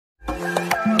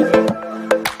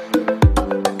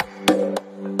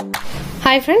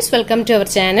Hi friends, welcome to our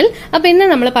channel. അപ്പോൾ ഇന്ന്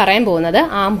നമ്മൾ പറയാൻ പോകുന്നത്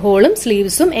ആം ഹോളും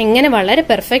സ്ലീവ്സും എങ്ങനെ വളരെ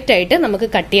പെർഫെക്റ്റ് ആയിട്ട് നമുക്ക്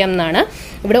കട്ട് ചെയ്യാമെന്നാണ്.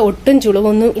 ഇവിടെ ഒട്ടും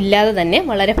ചുളിവൊന്നും ഇല്ലാതെ തന്നെ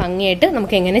വളരെ ഭംഗിയായിട്ട്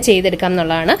നമുക്ക് എങ്ങനെ ചെയ്തെടുക്കാം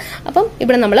എന്നുള്ളതാണ്. അപ്പം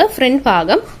ഇവിടെ നമ്മൾ ഫ്രണ്ട്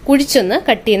ഭാഗം കുഴിച്ചൊന്ന്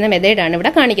കട്ട് ചെയ്യുന്ന മെത്തേഡാണ്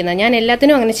ഇവിടെ കാണിക്കുന്നത്. ഞാൻ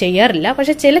എല്ലാത്തിനും അങ്ങനെ ചെയ്യാറില്ല,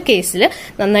 പക്ഷെ ചില കേസിൽ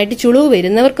നന്നായിട്ട് ചുളിവ്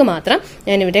വരുന്നവർക്ക് മാത്രം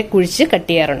ഞാൻ ഇവിടെ കുഴിച്ച് കട്ട്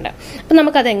ചെയ്യാറുണ്ട്. അപ്പം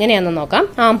നമുക്കത് എങ്ങനെയാണെന്ന് നോക്കാം.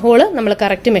 ആം ഹോള് നമ്മൾ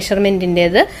കറക്റ്റ്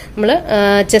മെഷർമെന്റിൻ്റെത് നമ്മൾ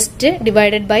ചെസ്റ്റ്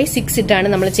ഡിവൈഡഡ് ബൈ 6 ഇട്ടാണ്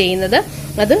നമ്മൾ ചെയ്യുന്നത്.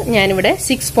 അത് ഞാനിവിടെ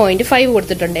 6.5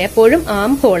 കൊടുത്തിട്ടുണ്ട്. എപ്പോഴും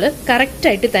ആം ഹോള് കറക്റ്റ്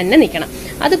ആയിട്ട് തന്നെ നിൽക്കണം.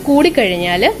 അത്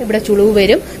കൂടിക്കഴിഞ്ഞാൽ ഇവിടെ ചുളിവ്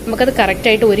വരും. നമുക്കത് കറക്റ്റ്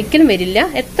ആയിട്ട് ഒരിക്കലും വരില്ല.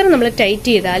 എത്ര നമ്മൾ ടൈറ്റ്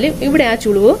ചെയ്താലും ഇവിടെ ആ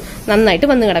ചുളിവ് നന്നായിട്ട്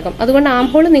വന്ന് കിടക്കും. അതുകൊണ്ട് ആം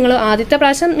ഹോള് നിങ്ങൾ ആദ്യത്തെ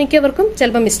പ്രാവശ്യം മിക്കവർക്കും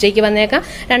ചിലപ്പോൾ മിസ്റ്റേക്ക് വന്നേക്കാം.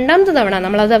 രണ്ടാമത്തെ തവണ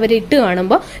നമ്മളത് അവർ ഇട്ട്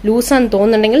കാണുമ്പോൾ ലൂസാന്ന്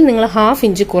തോന്നുന്നുണ്ടെങ്കിൽ നിങ്ങൾ 1/2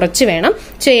 ഇഞ്ച് കുറച്ച് വേണം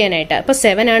ചെയ്യാനായിട്ട്. അപ്പൊ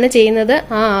 7 ആണ് ചെയ്യുന്നത്,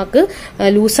 ആ ആക്ക്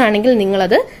ലൂസാണെങ്കിൽ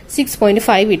നിങ്ങളത്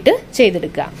 6.5 ഇട്ട്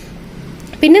ചെയ്തെടുക്കുക.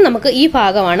 പിന്നെ നമുക്ക് ഈ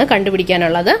ഭാഗമാണ്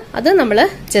കണ്ടുപിടിക്കാനുള്ളത്. അത് നമ്മൾ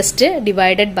ജസ്റ്റ്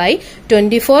ഡിവൈഡഡ് ബൈ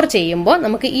 24 ചെയ്യുമ്പോൾ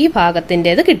നമുക്ക് ഈ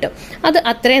ഭാഗത്തിൻ്റെത് കിട്ടും. അത്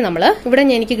അത്രയും നമ്മൾ ഇവിടെ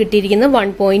എനിക്ക് കിട്ടിയിരിക്കുന്നത്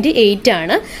 1.8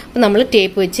 ആണ്. അപ്പം നമ്മൾ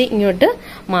ടേപ്പ് വെച്ച് ഇങ്ങോട്ട്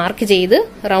മാർക്ക് ചെയ്ത്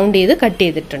റൗണ്ട് ചെയ്ത് കട്ട്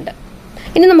ചെയ്തിട്ടുണ്ട്.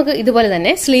 ഇനി നമുക്ക് ഇതുപോലെ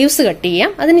തന്നെ സ്ലീവ്സ് കട്ട്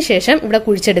ചെയ്യാം. അതിനുശേഷം ഇവിടെ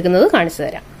കുഴിച്ചെടുക്കുന്നത് കാണിച്ചു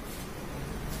തരാം.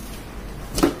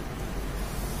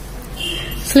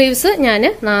 സ്ലീവ്സ് ഞാൻ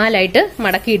 4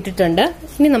 മടക്കി ഇട്ടിട്ടുണ്ട്.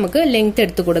 ഇനി നമുക്ക് ലെങ്ത്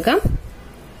എടുത്തു കൊടുക്കാം.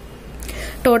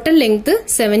 ടോട്ടൽ ലെങ്ത്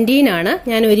 17 ആണ്.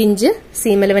 ഞാൻ 1 ഇഞ്ച്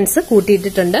സീം അലവൻസ്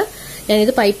കൂട്ടിയിട്ടിട്ടുണ്ട്.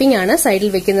 ഞാനിത് പൈപ്പിംഗ് ആണ് സൈഡിൽ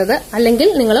വെക്കുന്നത്, അല്ലെങ്കിൽ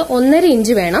നിങ്ങൾ 1.5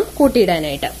 ഇഞ്ച് വേണം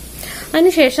കൂട്ടിയിടാനായിട്ട്.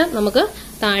 അതിനുശേഷം നമുക്ക്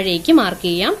താഴേക്ക് മാർക്ക്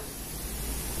ചെയ്യാം.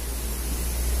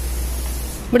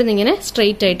 ഇവിടെ നിന്ന് ഇങ്ങനെ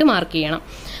സ്ട്രെയിറ്റ് ആയിട്ട് മാർക്ക് ചെയ്യണം.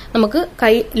 നമുക്ക്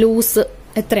കൈ ലൂസ്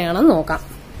എത്രയാണെന്ന് നോക്കാം.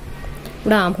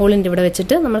 ഇവിടെ ആം ഹോളിന്റെ ഇവിടെ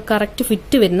വെച്ചിട്ട് നമ്മൾ കറക്റ്റ്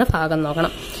ഫിറ്റ് വരുന്ന ഭാഗം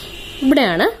നോക്കണം.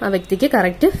 ഇവിടെയാണ് ആ വ്യക്തിക്ക്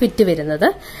കറക്റ്റ് ഫിറ്റ് വരുന്നത്.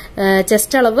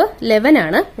 ചെസ്റ്റ് അളവ് 11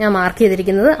 ആണ് ഞാൻ മാർക്ക്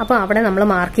ചെയ്തിരിക്കുന്നത്. അപ്പൊ അവിടെ നമ്മൾ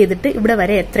മാർക്ക് ചെയ്തിട്ട് ഇവിടെ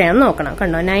വരെ എത്രയാണെന്ന് നോക്കണം.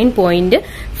 കണ്ടോ,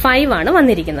 9.5 ആണ്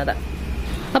വന്നിരിക്കുന്നത്.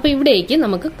 അപ്പൊ ഇവിടേക്ക്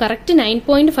നമുക്ക് കറക്റ്റ്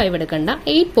 9.5 എടുക്കണ്ട,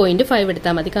 8.5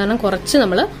 എടുത്താൽ മതി. കാരണം കുറച്ച്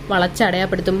നമ്മൾ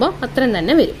വളച്ചടയാപ്പെടുത്തുമ്പോൾ അത്രയും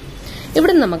തന്നെ വരും.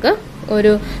 ഇവിടെ നമുക്ക്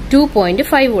ഒരു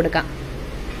 2.5 കൊടുക്കാം.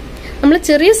 നമ്മൾ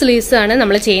ചെറിയ സ്ലീവ്സ് ആണ്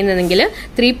നമ്മൾ ചെയ്യുന്നതെങ്കിൽ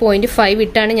 3.5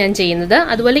 ഇട്ടാണ് ഞാൻ ചെയ്യുന്നത്.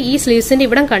 അതുപോലെ ഈ സ്ലീവ്സിന്റെ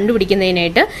ഇവിടം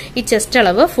കണ്ടുപിടിക്കുന്നതിനായിട്ട് ഈ ചെസ്റ്റ്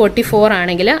അളവ് 44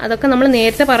 ആണെങ്കിൽ അതൊക്കെ നമ്മൾ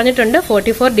നേരത്തെ പറഞ്ഞിട്ടുണ്ട്.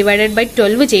 44 ഡിവൈഡഡ് ബൈ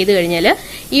 12 ചെയ്ത് കഴിഞ്ഞാൽ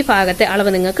ഈ ഭാഗത്തെ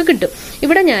അളവ് നിങ്ങൾക്ക് കിട്ടും.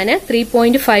 ഇവിടെ ഞാൻ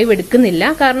 3.5 എടുക്കുന്നില്ല,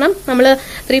 കാരണം നമ്മൾ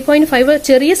 3.5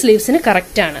 ചെറിയ സ്ലീവ്സിന്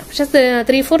കറക്റ്റ് ആണ്. പക്ഷെ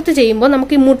 3/4 ചെയ്യുമ്പോൾ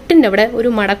നമുക്ക് ഈ മുട്ടിന്റെ അവിടെ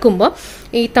ഒരു മടക്കുമ്പോൾ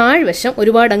ഈ താഴ്വശം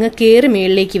ഒരുപാട് അങ്ങ് കയറി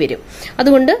മേളിലേക്ക് വരും.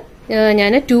 അതുകൊണ്ട്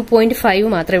ഞാൻ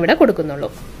 2.5 മാത്രമേ ഇവിടെ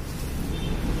കൊടുക്കുന്നുള്ളൂ.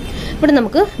 ഇവിടെ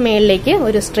നമുക്ക് മേളിലേക്ക്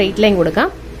ഒരു സ്ട്രെയിറ്റ് ലൈൻ കൊടുക്കാം.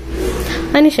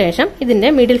 അതിനുശേഷം ഇതിന്റെ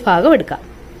മിഡിൽ ഭാഗം എടുക്കാം.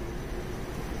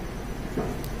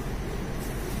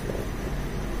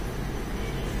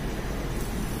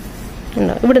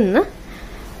 ഇവിടെ നിന്ന്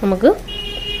നമുക്ക്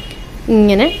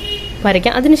ഇങ്ങനെ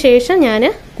വരയ്ക്കാം. അതിനുശേഷം ഞാൻ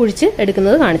കുഴിച്ച്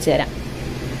എടുക്കുന്നത് കാണിച്ചു തരാം.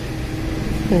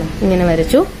 ഇങ്ങനെ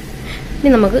വരച്ചു.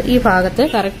 ഇനി നമുക്ക് ഈ ഭാഗത്ത്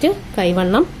കറക്റ്റ്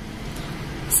കൈവണ്ണം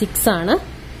 6 ആണ്.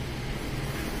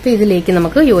 അപ്പൊ ഇതിലേക്ക്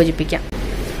നമുക്ക് യോജിപ്പിക്കാം.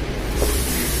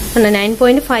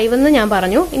 9.5 എന്ന് ഞാൻ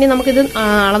പറഞ്ഞു. ഇനി നമുക്കിത്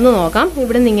അളന്നു നോക്കാം.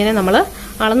 ഇവിടെ നിന്ന് ഇങ്ങനെ നമ്മൾ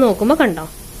അളന്നു നോക്കുമ്പോൾ കണ്ടോ,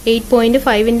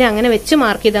 8.5ന്റെ അങ്ങനെ വെച്ച്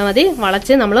മാർക്ക് ചെയ്താൽ മതി.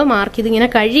 വളച്ച് നമ്മൾ മാർക്ക് ചെയ്ത് ഇങ്ങനെ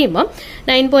കഴിയുമ്പോൾ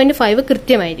 9.5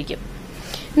 കൃത്യമായിരിക്കും.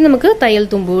 ഇനി നമുക്ക് തയ്യൽ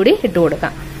തുമ്പ് കൂടി ഇട്ട്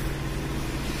കൊടുക്കാം.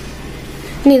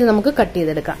 ഇനി ഇത് നമുക്ക് കട്ട്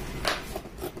ചെയ്തെടുക്കാം.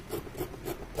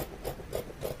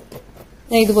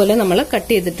 ഇതുപോലെ നമ്മൾ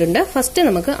കട്ട് ചെയ്തിട്ടുണ്ട്. ഫസ്റ്റ്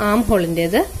നമുക്ക് ആം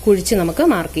ഹോളിന്റേത് കുഴിച്ച് നമുക്ക്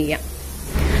മാർക്ക് ചെയ്യാം.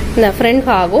 ഫ്രണ്ട്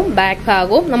ഭാഗവും ബാക്ക്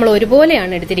ഭാഗവും നമ്മൾ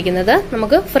ഒരുപോലെയാണ് എടുത്തിരിക്കുന്നത്.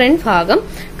 നമുക്ക് ഫ്രണ്ട് ഭാഗം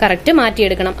കറക്റ്റ്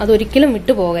മാറ്റിയെടുക്കണം. അതൊരിക്കലും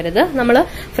വിട്ടുപോകരുത്. നമ്മൾ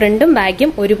ഫ്രണ്ടും ബാക്കും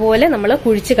ഒരുപോലെ നമ്മൾ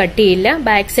കുഴിച്ച് കട്ട് ചെയ്യില്ല.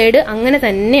 ബാക്ക് സൈഡ് അങ്ങനെ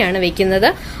തന്നെയാണ് വെക്കുന്നത്.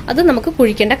 അത് നമുക്ക്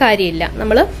കുഴിക്കേണ്ട കാര്യമില്ല.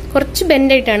 നമ്മൾ കുറച്ച്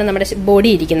ബെൻഡായിട്ടാണ് നമ്മുടെ ബോഡി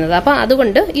ഇരിക്കുന്നത്. അപ്പൊ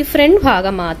അതുകൊണ്ട് ഈ ഫ്രണ്ട്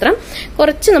ഭാഗം മാത്രം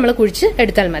കുറച്ച് നമ്മൾ കുഴിച്ച്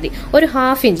എടുത്താൽ മതി. ഒരു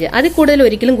 1/2 ഇഞ്ച്, അതിൽ കൂടുതൽ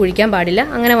ഒരിക്കലും കുഴിക്കാൻ പാടില്ല.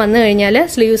 അങ്ങനെ വന്നു കഴിഞ്ഞാൽ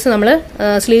സ്ലീവ്സും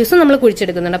നമ്മൾ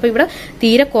കുഴിച്ചെടുക്കുന്നുണ്ട്. അപ്പൊ ഇവിടെ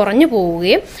തീരെ കുറഞ്ഞു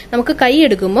പോവുകയും നമുക്ക് കൈ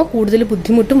എടുക്കുമ്പോൾ കൂടുതൽ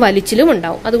ബുദ്ധിമുട്ടും വലിച്ചിലും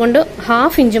ഉണ്ടാവും. അതുകൊണ്ട്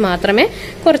 1/2 ഇഞ്ച് മാത്രമേ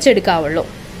കുറച്ചെടുക്കാവുള്ളൂ.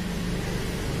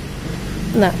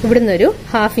 ഇവിടുന്ന് ഒരു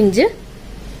 1/2 ഇഞ്ച്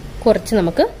കുറച്ച്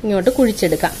നമുക്ക് ഇങ്ങോട്ട്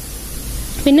കുഴിച്ചെടുക്കാം.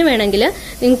 പിന്നെ വേണമെങ്കിൽ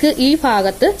നിങ്ങൾക്ക് ഈ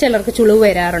ഭാഗത്ത് ചിലർക്ക് ചുളിവ്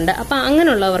വരാറുണ്ട്. അപ്പൊ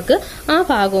അങ്ങനെയുള്ളവർക്ക് ആ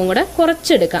ഭാഗവും കൂടെ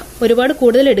കുറച്ചെടുക്കാം. ഒരുപാട്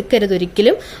കൂടുതൽ എടുക്കരുത്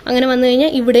ഒരിക്കലും. അങ്ങനെ വന്നു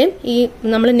കഴിഞ്ഞാൽ ഇവിടെയും ഈ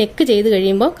നമ്മൾ നെക്ക് ചെയ്ത്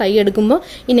കഴിയുമ്പോൾ കൈ എടുക്കുമ്പോൾ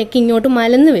ഈ നെക്ക് ഇങ്ങോട്ട്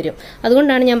മലന്ന് വരും.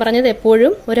 അതുകൊണ്ടാണ് ഞാൻ പറഞ്ഞത്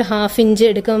എപ്പോഴും ഒരു 1/2 ഇഞ്ച്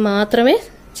എടുക്കാൻ മാത്രമേ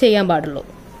ചെയ്യാൻ പാടുള്ളൂ.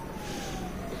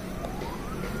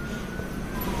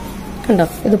 കണ്ടോ,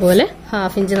 ഇതുപോലെ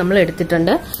 1/2 ഇഞ്ച് നമ്മൾ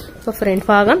എടുത്തിട്ടുണ്ട്. അപ്പോൾ ഫ്രണ്ട്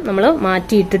ഭാഗം നമ്മൾ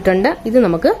മാറ്റിയിട്ടിട്ടുണ്ട്. ഇത്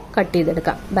നമുക്ക് കട്ട്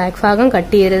ചെയ്തെടുക്കാം. ബാക്ക് ഭാഗം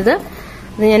കട്ട് ചെയ്യരുത്.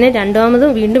 ഇത് ഞാൻ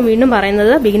രണ്ടാമതും വീണ്ടും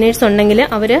പറയുന്നത് ബിഗിനേഴ്സ് ഉണ്ടെങ്കിൽ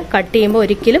അവർ കട്ട് ചെയ്യുമ്പോൾ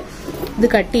ഒരിക്കലും ഇത്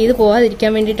കട്ട് ചെയ്ത്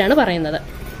പോകാതിരിക്കാൻ വേണ്ടിയിട്ടാണ് പറയുന്നത്.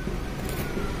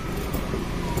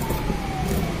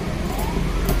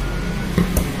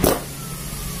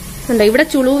 ഇവിടെ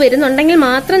ചുളിവ് വരുന്നുണ്ടെങ്കിൽ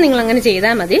മാത്രം നിങ്ങൾ അങ്ങനെ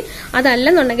ചെയ്താൽ മതി.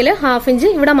 അതല്ലെന്നുണ്ടെങ്കിൽ 1/2 ഇഞ്ച്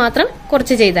ഇവിടെ മാത്രം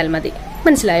കുറച്ച് ചെയ്താൽ മതി.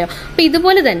 മനസ്സിലായോ? അപ്പൊ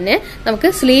ഇതുപോലെ തന്നെ നമുക്ക്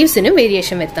സ്ലീവ്സിനും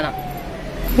വേരിയേഷൻ വരുത്തണം.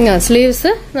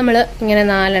 സ്ലീവ്സ് നമ്മൾ ഇങ്ങനെ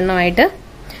 4 എണ്ണമായിട്ട്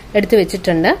എടുത്തു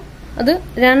വെച്ചിട്ടുണ്ട്. അത്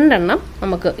 2 എണ്ണം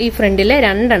നമുക്ക് ഈ ഫ്രണ്ടിലെ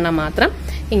 2 എണ്ണം മാത്രം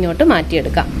ഇങ്ങോട്ട്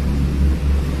മാറ്റിയെടുക്കാം.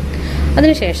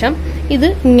 അതിനുശേഷം ഇത്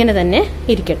ഇങ്ങനെ തന്നെ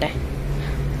ഇരിക്കട്ടെ.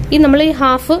 ഈ നമ്മൾ ഈ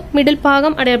ഹാഫ് മിഡിൽ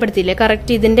ഭാഗം അടയാളപ്പെടുത്തിയില്ലേ,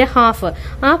 കറക്റ്റ് ഇതിന്റെ ഹാഫ്,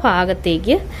 ആ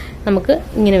ഭാഗത്തേക്ക് നമുക്ക്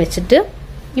ഇങ്ങനെ വെച്ചിട്ട്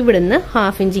ഇവിടുന്ന്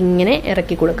 1/2 ഇഞ്ച് ഇങ്ങനെ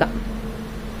ഇറക്കി കൊടുക്കാം.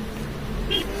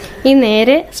 ഈ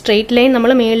നേരെ സ്ട്രെയിറ്റ് ലൈൻ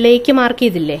നമ്മൾ മേളിലേക്ക് മാർക്ക്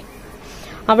ചെയ്തില്ലേ,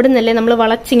 അവിടെ നിന്നല്ലേ നമ്മൾ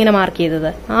വളച്ചിങ്ങനെ മാർക്ക് ചെയ്തത്.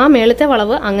 ആ മേളത്തെ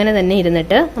വളവ് അങ്ങനെ തന്നെ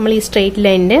ഇരുന്നിട്ട് നമ്മൾ ഈ സ്ട്രെയിറ്റ്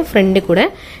ലൈനിന്റെ ഫ്രണ്ടിൽ കൂടെ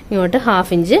ഇങ്ങോട്ട്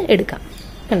 1/2 ഇഞ്ച് എടുക്കാം.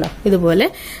 കണ്ടോ? ഇതുപോലെ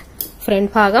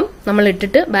ഫ്രണ്ട് ഭാഗം നമ്മൾ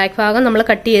ഇട്ടിട്ട് ബാക്ക് ഭാഗം നമ്മൾ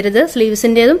കട്ട് ചെയ്യരുത്.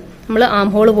 സ്ലീവ്സിന്റേതും നമ്മൾ ആം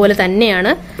ഹോൾ പോലെ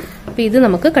തന്നെയാണ്. അപ്പൊ ഇത്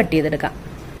നമുക്ക് കട്ട് ചെയ്തെടുക്കാം.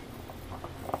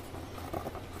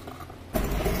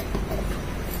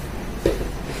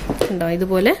 കണ്ടോ?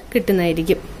 ഇതുപോലെ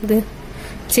കിട്ടുന്നതായിരിക്കും. ഇത്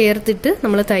ചേർത്തിട്ട്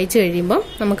നമ്മൾ തയ്ച്ചു കഴിയുമ്പോൾ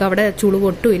നമുക്ക് അവിടെ ചുളിവ്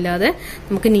ഒട്ടും ഇല്ലാതെ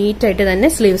നമുക്ക് നീറ്റായിട്ട് തന്നെ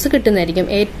സ്ലീവ്സ് കിട്ടുന്നതായിരിക്കും.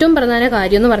 ഏറ്റവും പ്രധാന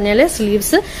കാര്യം എന്ന് പറഞ്ഞാൽ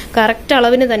സ്ലീവ്സ് കറക്റ്റ്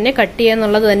അളവിന് തന്നെ കട്ട് ചെയ്യുക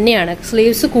എന്നുള്ളത് തന്നെയാണ്.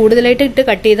 സ്ലീവ്സ് കൂടുതലായിട്ട് ഇട്ട്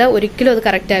കട്ട് ചെയ്താൽ ഒരിക്കലും അത്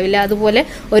കറക്റ്റ് ആവില്ല. അതുപോലെ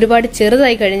ഒരുപാട്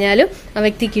ചെറുതായി കഴിഞ്ഞാലും ആ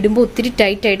വ്യക്തിക്ക് ഇടുമ്പോൾ ഒത്തിരി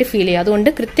ടൈറ്റ് ആയിട്ട് ഫീൽ ചെയ്യും. അതുകൊണ്ട്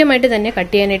കൃത്യമായിട്ട് തന്നെ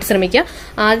കട്ട് ചെയ്യാനായിട്ട് ശ്രമിക്കുക.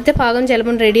 ആദ്യത്തെ ഭാഗം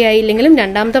ചിലപ്പോൾ റെഡി ആയില്ലെങ്കിലും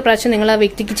രണ്ടാമത്തെ പ്രാവശ്യം നിങ്ങൾ ആ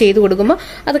വ്യക്തിക്ക് ചെയ്തു കൊടുക്കുമ്പോൾ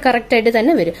അത് കറക്റ്റായിട്ട്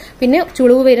തന്നെ വരും. പിന്നെ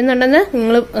ചുളിവ് വരുന്നുണ്ടെന്ന്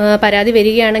നിങ്ങൾ പരാതി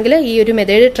വരികയാണെങ്കിൽ ഈ ഒരു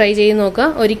മെത്തേഡ് ട്രൈ ചെയ്ത് നോക്കുക.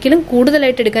 ഒരിക്കലും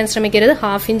കൂടുതലായിട്ട് എടുക്കാൻ ശ്രമിക്കരുത്.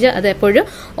 1/2 ഇഞ്ച് അത് എപ്പോഴും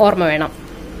ഓർമ്മ വേണം.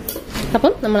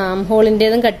 അപ്പം നമ്മൾ ആം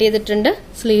ഹോളിന്റേതും കട്ട് ചെയ്തിട്ടുണ്ട്,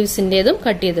 സ്ലീവ്സിന്റേതും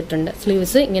കട്ട് ചെയ്തിട്ടുണ്ട്.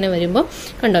 സ്ലീവ്സ് ഇങ്ങനെ വരുമ്പോൾ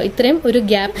കണ്ടോ ഇത്രയും ഒരു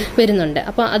ഗ്യാപ്പ് വരുന്നുണ്ട്.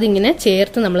 അപ്പൊ അതിങ്ങനെ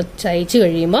ചേർത്ത് നമ്മൾ തയ്ച്ചു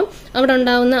കഴിയുമ്പോൾ അവിടെ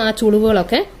ഉണ്ടാവുന്ന ആ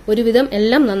ചുളിവുകളൊക്കെ ഒരുവിധം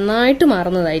എല്ലാം നന്നായിട്ട്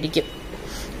മാറുന്നതായിരിക്കും.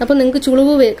 അപ്പൊ നിങ്ങൾക്ക്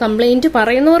ചുളിവ് കംപ്ലൈന്റ്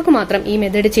പറയുന്നവർക്ക് മാത്രം ഈ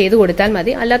മെത്തേഡ് ചെയ്തു കൊടുത്താൽ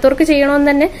മതി. അല്ലാത്തവർക്ക് ചെയ്യണമെന്ന്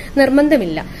തന്നെ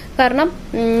നിർബന്ധമില്ല. കാരണം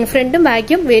ഫ്രണ്ടും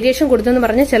ബാക്കും വേരിയേഷൻ കൊടുത്തെന്ന്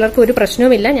പറഞ്ഞാൽ ചിലർക്ക് ഒരു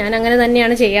പ്രശ്നവുമില്ല. ഞാൻ അങ്ങനെ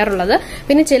തന്നെയാണ് ചെയ്യാറുള്ളത്.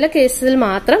 പിന്നെ ചില കേസിൽ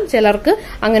മാത്രം ചിലർക്ക്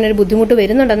അങ്ങനെ ഒരു ബുദ്ധിമുട്ട്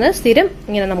വരുന്നുണ്ടെന്ന് സ്ഥിരം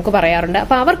ഇങ്ങനെ നമുക്ക് പറയാറുണ്ട്.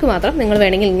 അപ്പൊ അവർക്ക് മാത്രം നിങ്ങൾ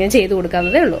വേണമെങ്കിൽ ഇങ്ങനെ ചെയ്തു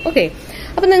കൊടുക്കാവുന്നതേ ഉള്ളൂ. ഓക്കെ,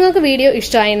 അപ്പൊ നിങ്ങൾക്ക് വീഡിയോ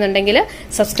ഇഷ്ടമായെന്നുണ്ടെങ്കിൽ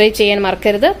സബ്സ്ക്രൈബ് ചെയ്യാൻ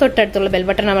മറക്കരുത്. തൊട്ടടുത്തുള്ള ബെൽ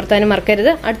ബട്ടൺ അമർത്താനും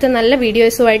മറക്കരുത്. അടുത്ത നല്ല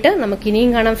വീഡിയോസുമായിട്ട് നമുക്ക്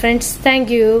ഇനിയും കാണാം friends.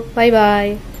 Thank you. Bye bye.